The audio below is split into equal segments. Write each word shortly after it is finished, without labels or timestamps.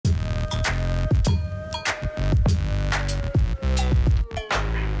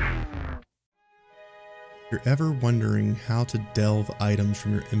you're ever wondering how to delve items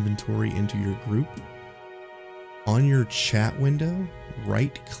from your inventory into your group, on your chat window,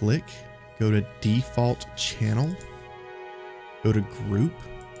 right click, go to default channel, go to group,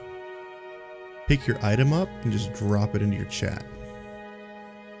 pick your item up and just drop it into your chat.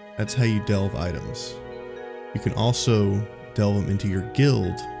 That's how you delve items. You can also delve them into your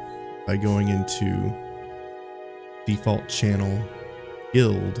guild by going into default channel,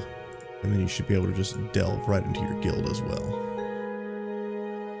 guild, and then you should be able to just delve right into your guild as well.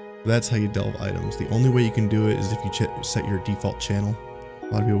 That's how you delve items. The only way you can do it is if you set your default channel. A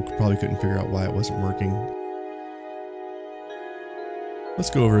lot of people probably couldn't figure out why it wasn't working. Let's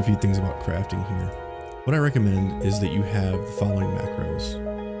go over a few things about crafting here. What I recommend is that you have the following macros.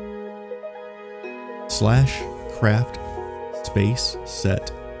 /craft space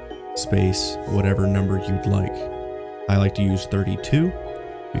set space whatever number you'd like. I like to use 32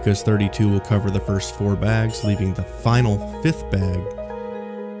 because 32 will cover the first 4 bags, leaving the final 5th bag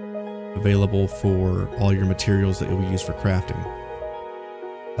available for all your materials that you'll use for crafting.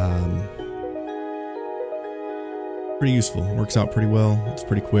 Pretty useful. Works out pretty well. It's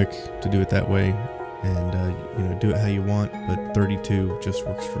pretty quick to do it that way, and you know, do it how you want, but 32 just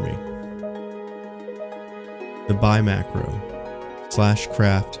works for me. The buy macro,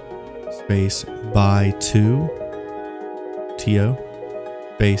 /craft space buy 2 TO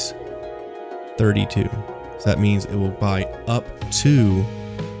space 32. So that means it will buy up to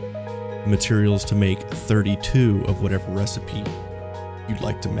materials to make 32 of whatever recipe you'd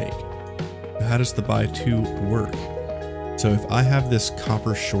like to make. How does the buy 2 work? So if I have this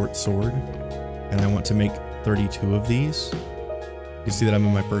copper short sword and I want to make 32 of these, you can see that I'm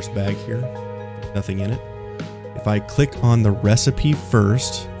in my first bag here, nothing in it. If I click on the recipe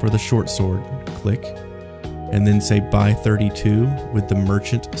first for the short sword, click, and then say buy 32 with the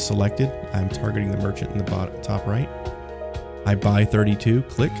merchant selected, I'm targeting the merchant in the bottom top right. I buy 32,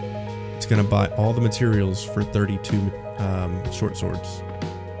 click, it's gonna buy all the materials for 32 short swords.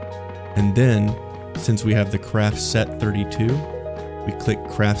 And then, since we have the craft set 32, we click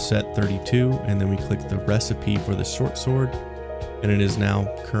craft set 32, and then we click the recipe for the short sword, and it is now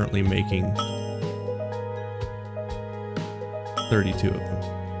currently making 32 of them.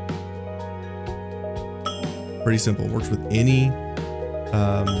 Pretty simple. Works with any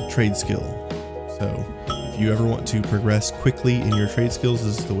trade skill. So if you ever want to progress quickly in your trade skills,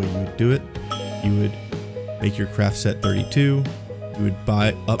 this is the way you would do it. You would make your craft set 32. You would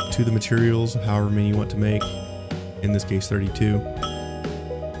buy up to the materials, however many you want to make. In this case, 32.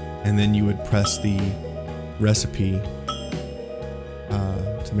 And then you would press the recipe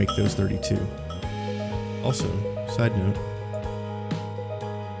to make those 32. Also, side note,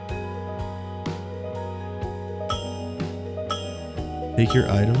 take your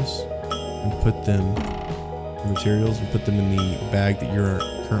items and put them, the materials, and put them in the bag that you're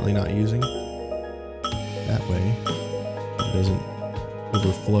currently not using. That way, it doesn't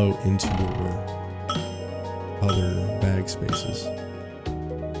overflow into your other bag spaces.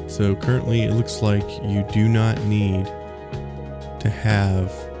 So currently, it looks like you do not need to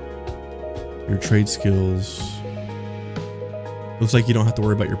have your trade skills. Looks like you don't have to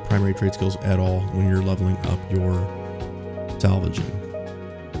worry about your primary trade skills at all when you're leveling up your salvaging.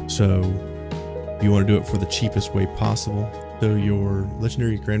 So you want to do it for the cheapest way possible. So your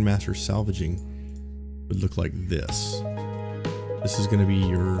legendary grandmaster salvaging would look like this. This is going to be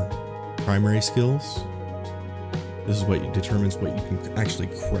your primary skills. This is what determines what you can actually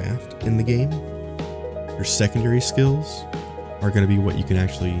craft in the game. Your secondary skills are going to be what you can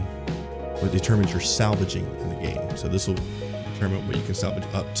actually, what determines your salvaging in the game. So this will determine what you can salvage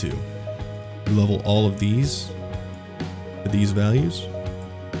up to. You level all of these to these values.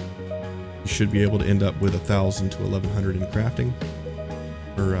 You should be able to end up with 1,000 to 1,100 in crafting,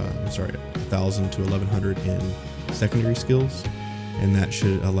 or I'm sorry, 1,000 to 1,100 in secondary skills, and that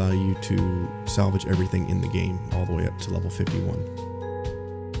should allow you to salvage everything in the game all the way up to level 51.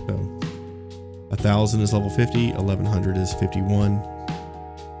 So 1,000 is level 50, 1,100 is 51,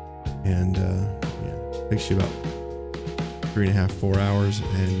 and yeah, takes you about 3.5 to 4 hours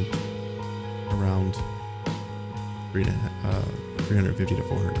and around 350 to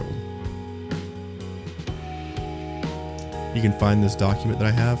 400 gold. You can find this document that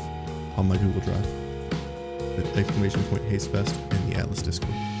I have on my Google Drive, the ! Hazefest and the Atlas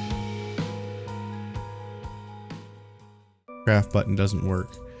Discord. Craft button doesn't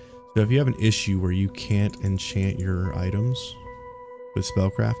work. So if you have an issue where you can't enchant your items with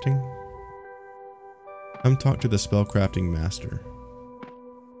spellcrafting, come talk to the spellcrafting master.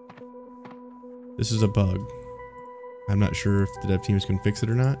 This is a bug. I'm not sure if the dev teams can fix it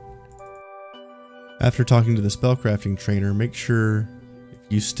or not. After talking to the spellcrafting trainer, make sure if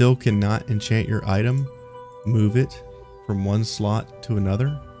you still cannot enchant your item, move it from one slot to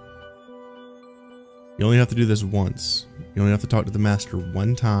another. You only have to do this once. You only have to talk to the master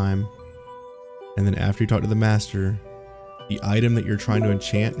one time. And then after you talk to the master, the item that you're trying to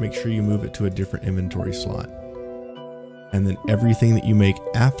enchant, make sure you move it to a different inventory slot. And then everything that you make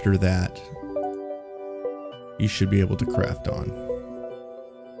after that, you should be able to craft on.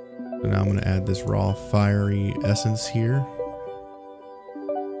 So now I'm going to add this raw fiery essence here.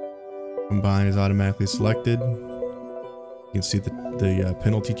 Combine is automatically selected. You can see the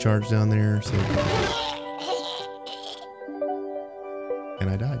penalty charge down there. So and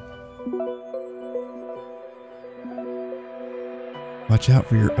I died. Watch out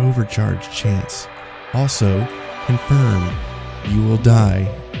for your overcharge chance. Also, confirmed, you will die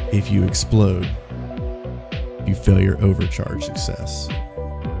if you explode. If you fail your overcharge success.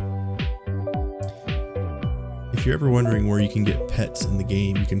 If you're ever wondering where you can get pets in the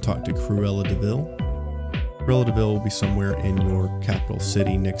game, you can talk to Cruella DeVille. Cruella DeVille will be somewhere in your capital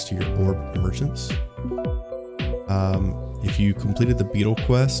city next to your orb merchants. If you completed the beetle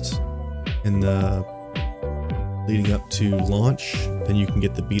quest in the leading up to launch, then you can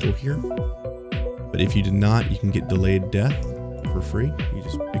get the beetle here. But if you did not, you can get delayed death for free. You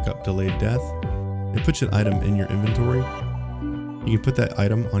just pick up delayed death. It puts an item in your inventory. You can put that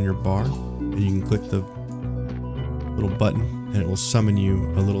item on your bar, and you can click the little button, and it will summon you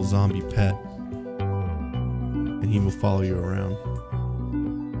a little zombie pet, and he will follow you around.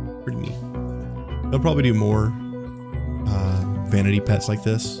 Pretty neat. They'll probably do more vanity pets like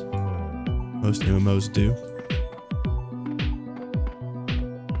this. Most MMOs do.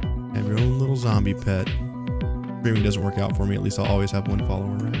 Have your own little zombie pet. Streaming doesn't work out for me. At least I'll always have one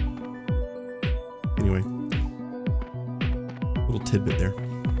follower, right? Anyway, little tidbit there.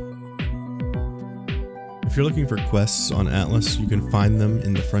 If you're looking for quests on Atlas, you can find them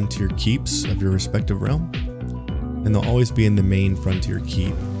in the frontier keeps of your respective realm, and they'll always be in the main frontier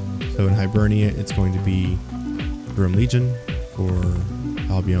keep. So in Hibernia, it's going to be Grim Legion. For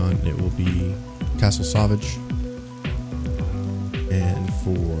Albion, it will be Castle Savage, and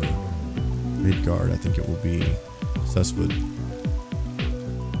for Midgard, I think it will be Suswood.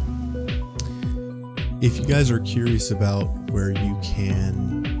 If you guys are curious about where you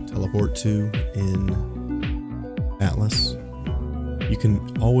can teleport to in Atlas, you can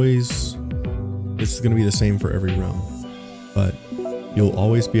always, this is going to be the same for every realm, but you'll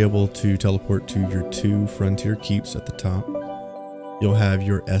always be able to teleport to your 2 frontier keeps at the top. You'll have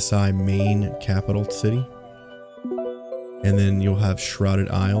your SI main capital city, and then you'll have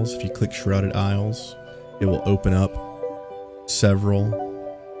Shrouded Isles. If you click Shrouded Isles, it will open up several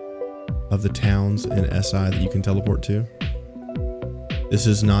of the towns in SI that you can teleport to. This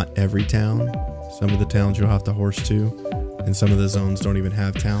is not every town. Some of the towns you'll have to horse to, and some of the zones don't even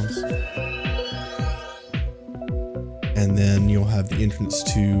have towns. And then you'll have the entrance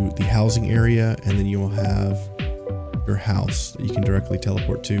to the housing area, and then you'll have your house that you can directly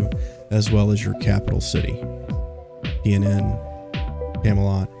teleport to, as well as your capital city. PNN,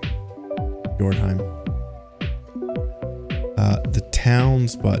 Camelot, Jornheim. The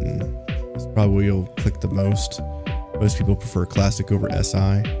towns button is probably where you'll click the most. Most people prefer classic over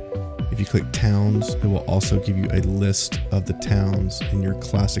SI. If you click towns, it will also give you a list of the towns in your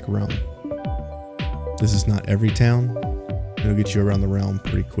classic realm. This is not every town. It'll get you around the realm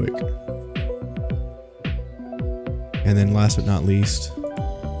pretty quick. And then last but not least,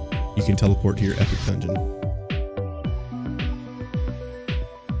 you can teleport to your epic dungeon.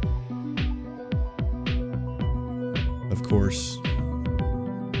 Of course,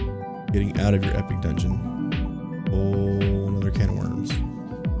 getting out of your epic dungeon, whole another can of worms.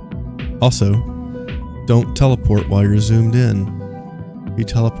 Also, don't teleport while you're zoomed in. If you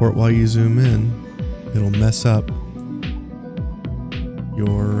teleport while you zoom in, it'll mess up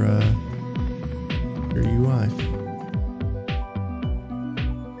your UI.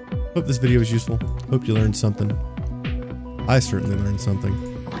 Hope this video was useful. Hope you learned something. I certainly learned something.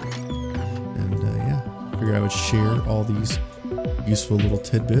 And yeah, I figured I would share all these useful little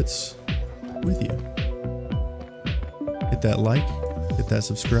tidbits with you. Hit that like, hit that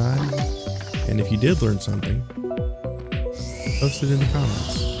subscribe, and if you did learn something, post it in the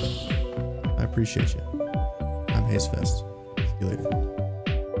comments. I appreciate you. I'm Hazefest. See you later.